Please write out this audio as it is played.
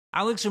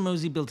Alex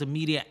Hermosi built a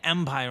media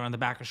empire on the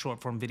back of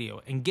short-form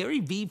video, and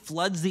GaryV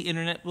floods the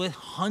internet with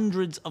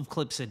hundreds of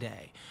clips a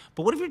day.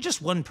 But what if you're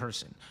just one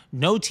person?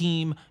 No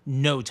team,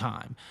 no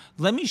time.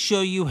 Let me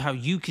show you how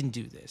you can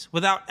do this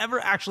without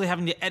ever actually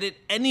having to edit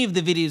any of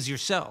the videos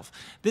yourself.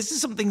 This is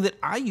something that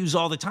I use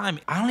all the time.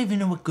 I don't even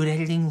know what good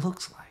editing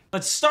looks like.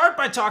 Let's start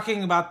by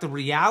talking about the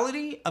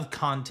reality of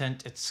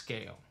content at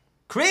scale.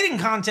 Creating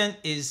content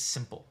is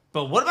simple.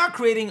 But what about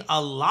creating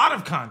a lot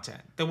of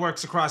content that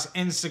works across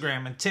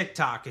Instagram and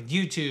TikTok and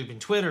YouTube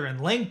and Twitter and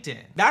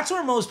LinkedIn? That's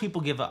where most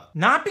people give up.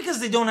 Not because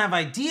they don't have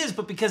ideas,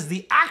 but because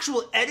the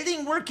actual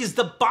editing work is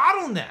the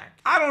bottleneck.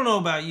 I don't know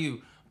about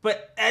you,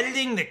 but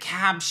editing the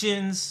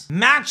captions,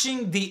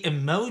 matching the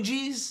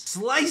emojis,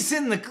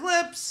 slicing the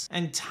clips,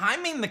 and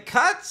timing the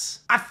cuts,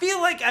 I feel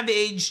like I've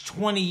aged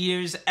 20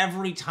 years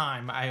every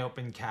time I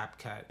open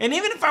CapCut. And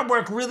even if I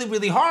work really,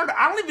 really hard,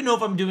 I don't even know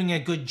if I'm doing a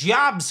good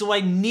job, so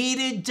I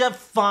needed to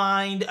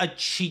find a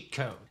cheat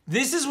code.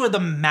 This is where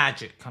the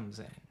magic comes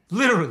in.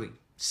 Literally,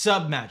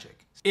 Submagic.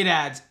 It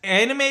adds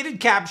animated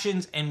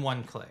captions in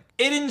one click.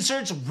 It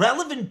inserts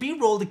relevant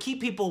B-roll to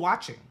keep people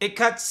watching. It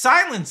cuts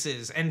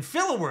silences and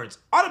filler words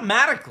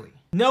automatically.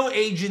 No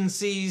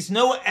agencies,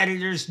 no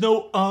editors,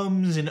 no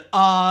ums and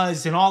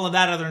ahs and all of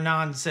that other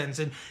nonsense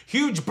and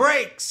huge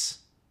breaks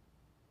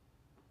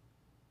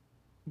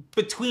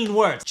between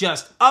words.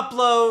 Just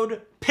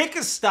upload, pick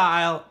a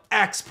style,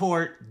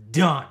 export,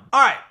 done.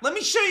 All right, let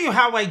me show you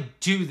how I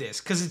do this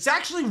because it's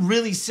actually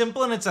really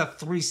simple and it's a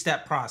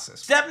 3-step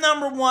process. Step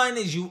number 1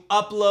 is you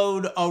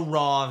upload a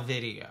raw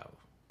video.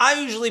 I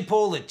usually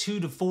pull a 2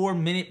 to 4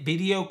 minute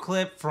video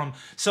clip from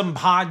some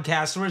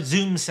podcast or a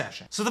Zoom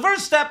session. So the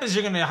first step is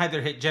you're gonna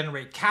either hit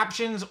generate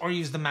captions or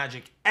use the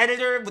magic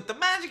editor. With the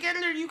magic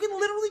editor, you can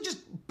literally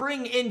just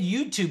bring in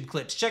YouTube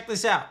clips. Check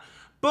this out.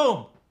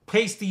 Boom,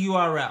 paste the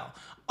URL.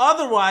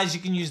 Otherwise,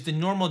 you can use the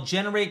normal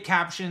generate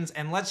captions,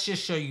 and let's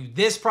just show you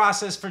this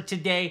process for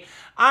today.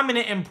 I'm gonna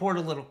import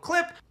a little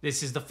clip.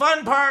 This is the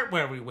fun part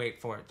where we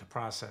wait for it to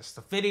process the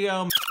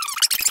video.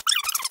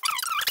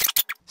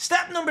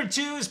 Step number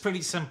 2 is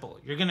pretty simple.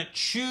 You're gonna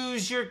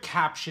choose your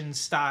caption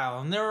style,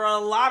 and there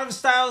are a lot of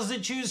styles to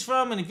choose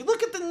from, and if you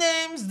look at the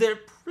names, they're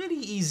pretty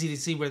easy to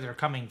see where they're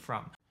coming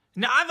from.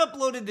 Now, I've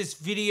uploaded this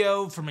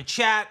video from a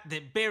chat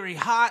that Barry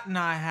Hott and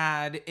I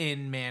had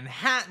in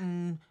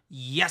Manhattan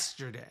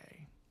yesterday.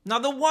 Now,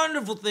 the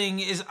wonderful thing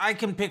is I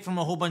can pick from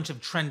a whole bunch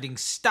of trending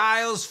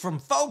styles from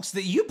folks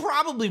that you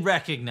probably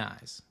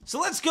recognize.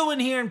 So let's go in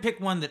here and pick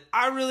one that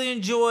I really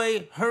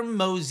enjoy,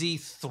 Hermosi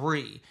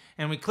 3.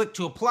 And we click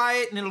to apply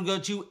it and it'll go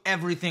to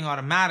everything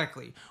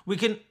automatically. We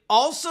can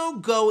also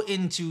go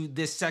into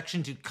this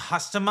section to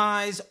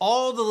customize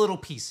all the little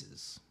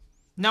pieces.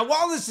 Now,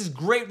 while this is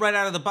great right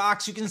out of the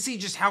box, you can see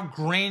just how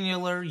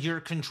granular your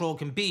control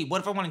can be.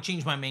 What if I want to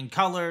change my main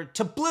color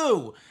to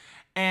blue?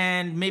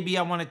 And maybe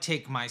I want to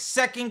take my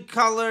second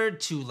color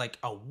to like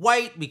a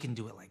white. We can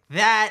do it like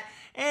that.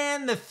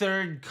 And the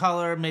third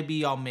color,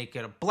 maybe I'll make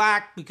it a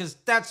black because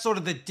that's sort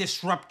of the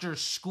disruptor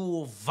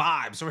school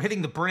vibe. So we're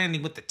hitting the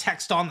branding with the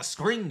text on the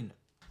screen.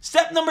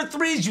 Step number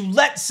 3 is you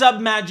let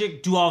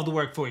Submagic do all of the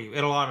work for you.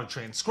 It'll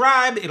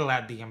auto-transcribe, it'll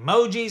add the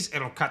emojis,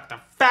 it'll cut the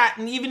fat,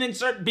 and even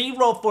insert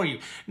B-roll for you.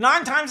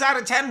 9 times out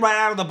of 10, right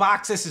out of the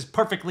box, this is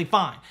perfectly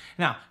fine.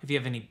 Now, if you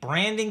have any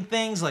branding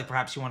things, like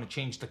perhaps you want to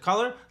change the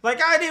color,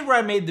 like I did where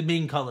I made the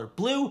main color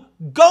blue,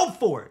 go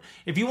for it.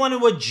 If you want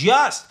to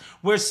adjust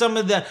where some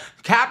of the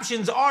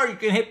captions are, you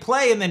can hit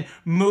play and then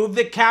move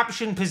the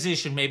caption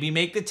position. Maybe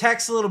make the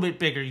text a little bit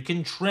bigger. You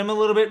can trim a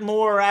little bit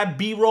more or add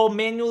B-roll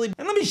manually.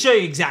 And let me show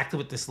you exactly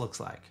what this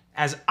looks like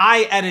as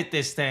I edit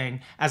this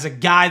thing as a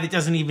guy that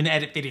doesn't even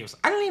edit videos.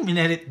 I don't even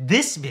edit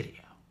this video.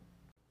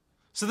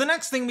 So the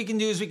next thing we can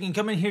do is we can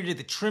come in here to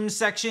the trim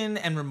section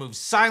and remove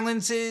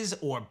silences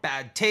or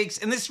bad takes,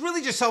 and this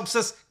really just helps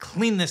us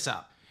clean this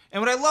up.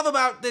 And what I love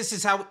about this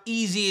is how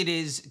easy it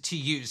is to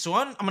use. So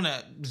I'm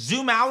gonna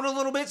zoom out a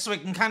little bit so I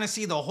can kind of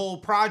see the whole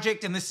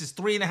project, and this is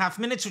 3.5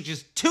 minutes, which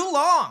is too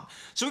long.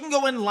 So we can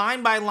go in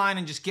line by line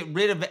and just get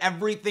rid of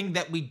everything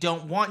that we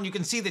don't want, and you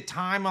can see the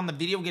time on the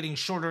video getting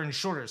shorter and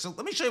shorter. So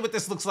let me show you what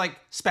this looks like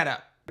sped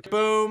up.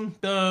 Boom,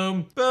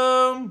 boom,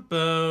 boom,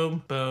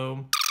 boom,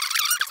 boom.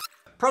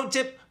 Pro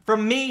tip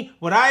from me,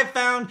 what I've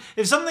found,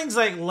 if something's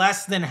like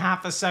less than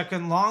half a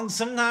second long,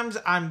 sometimes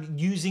I'm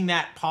using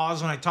that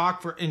pause when I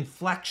talk for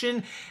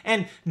inflection,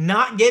 and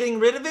not getting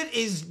rid of it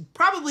is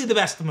probably the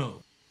best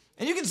move.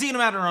 And you can see in a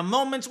matter of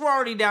moments, we're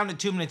already down to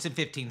 2 minutes and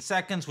 15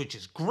 seconds, which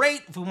is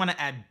great. If we want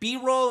to add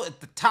B-roll at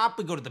the top,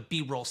 we go to the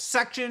B-roll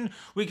section.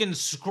 We can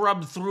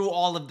scrub through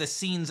all of the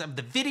scenes of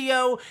the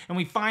video, and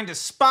we find a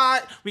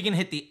spot. We can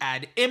hit the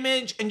add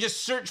image and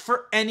just search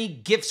for any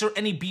GIFs or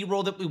any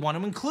B-roll that we want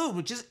to include,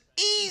 which is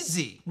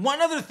easy.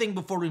 One other thing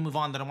before we move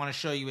on that I want to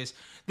show you is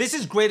this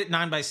is great at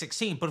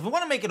 9:16, but if we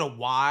want to make it a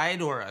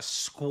wide or a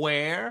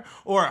square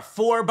or a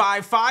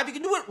 4:5, you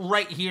can do it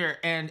right here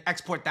and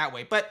export that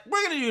way. But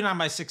we're going to do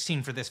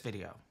 9:16 for this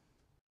video.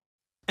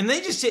 And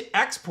then just hit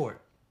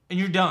export and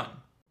you're done.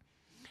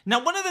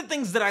 Now, one of the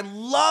things that I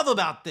love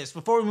about this,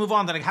 before we move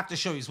on, that I have to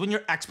show you is when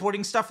you're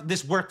exporting stuff,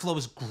 this workflow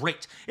is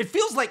great. It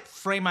feels like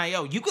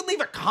Frame.io. You could leave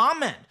a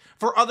comment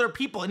for other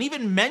people and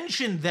even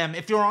mention them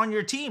if you're on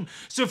your team.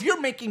 So if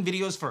you're making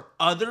videos for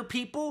other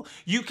people,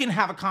 you can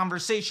have a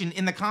conversation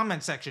in the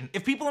comment section.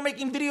 If people are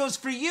making videos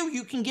for you,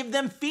 you can give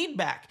them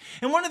feedback.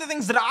 And one of the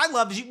things that I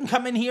love is you can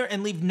come in here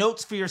and leave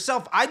notes for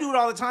yourself. I do it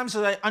all the time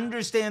so that I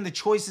understand the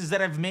choices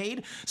that I've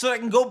made so that I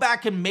can go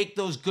back and make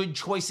those good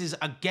choices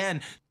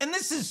again. And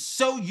this is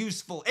so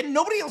useful, and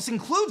nobody else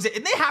includes it,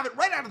 and they have it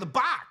right out of the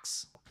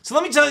box. So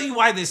let me tell you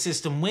why this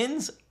system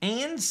wins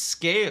and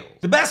scales.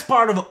 The best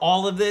part of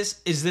all of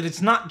this is that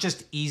it's not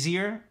just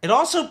easier, it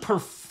also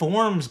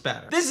performs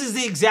better. This is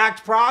the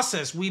exact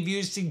process we've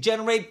used to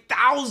generate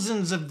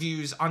thousands of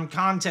views on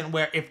content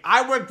where if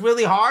I worked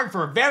really hard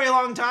for a very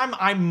long time,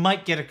 I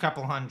might get a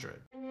couple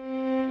hundred.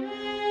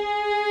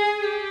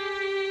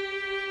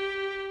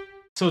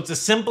 So it's a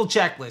simple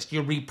checklist.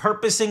 You're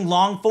repurposing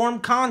long-form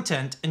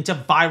content into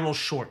viral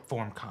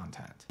short-form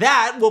content.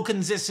 That will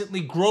consistently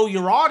grow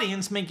your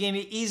audience, making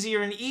it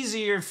easier and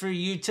easier for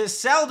you to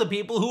sell to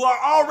people who are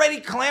already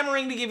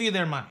clamoring to give you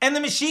their money. And the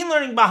machine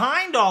learning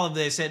behind all of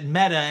this at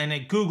Meta and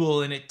at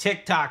Google and at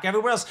TikTok,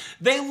 everywhere else,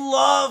 they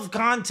love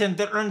content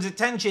that earns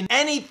attention.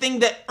 Anything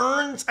that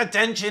earns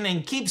attention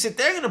and keeps it,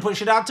 they're gonna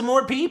push it out to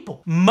more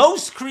people.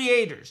 Most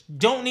creators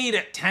don't need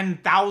a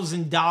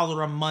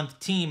 $10,000 a month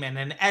team and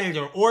an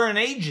editor or an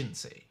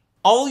agency.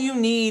 All you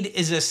need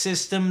is a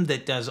system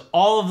that does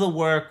all of the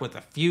work with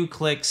a few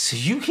clicks so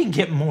you can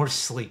get more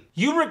sleep.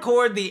 You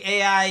record the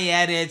AI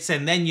edits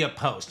and then you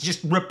post.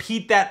 Just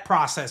repeat that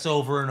process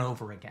over and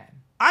over again.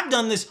 I've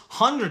done this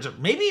hundreds of,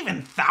 maybe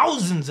even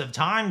thousands of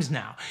times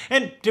now.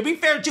 And to be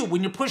fair too,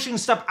 when you're pushing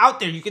stuff out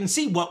there, you can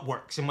see what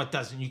works and what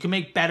doesn't. You can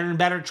make better and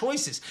better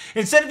choices.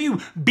 Instead of you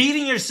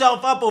beating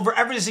yourself up over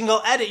every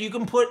single edit, you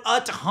can put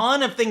a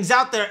ton of things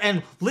out there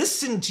and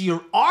listen to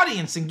your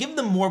audience and give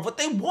them more of what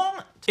they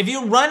want. If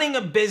you're running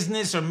a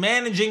business or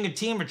managing a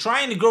team or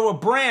trying to grow a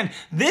brand,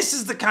 this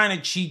is the kind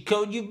of cheat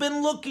code you've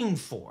been looking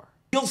for.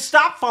 You'll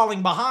stop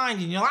falling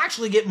behind and you'll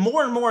actually get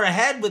more and more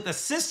ahead with a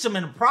system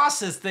and a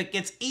process that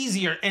gets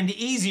easier and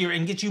easier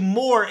and gets you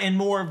more and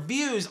more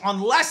views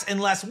on less and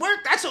less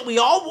work. That's what we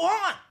all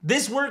want.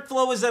 This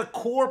workflow is a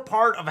core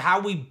part of how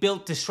we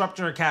built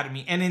Disruptor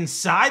Academy. And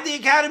inside the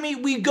Academy,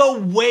 we go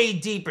way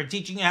deeper,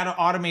 teaching you how to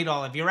automate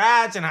all of your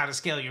ads and how to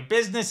scale your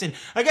business. And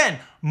again,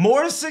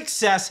 more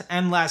success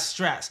and less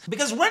stress.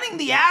 Because running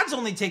the ads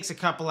only takes a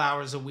couple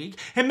hours a week,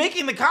 and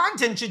making the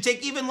content should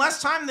take even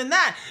less time than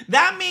that.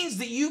 That means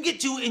that you get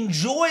to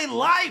enjoy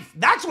life.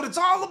 That's what it's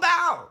all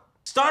about.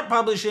 Start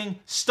publishing,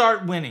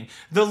 start winning.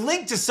 The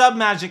link to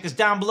Submagic is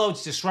down below.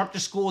 It's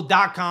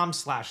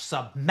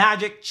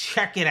disruptorschool.com/Submagic.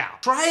 Check it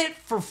out. Try it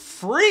for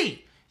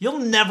free. You'll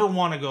never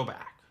want to go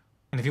back.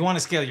 And if you want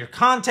to scale your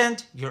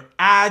content, your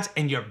ads,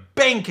 and your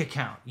bank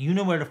account, you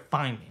know where to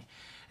find me.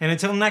 And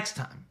until next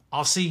time,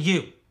 I'll see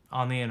you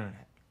on the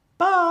internet.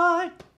 Bye.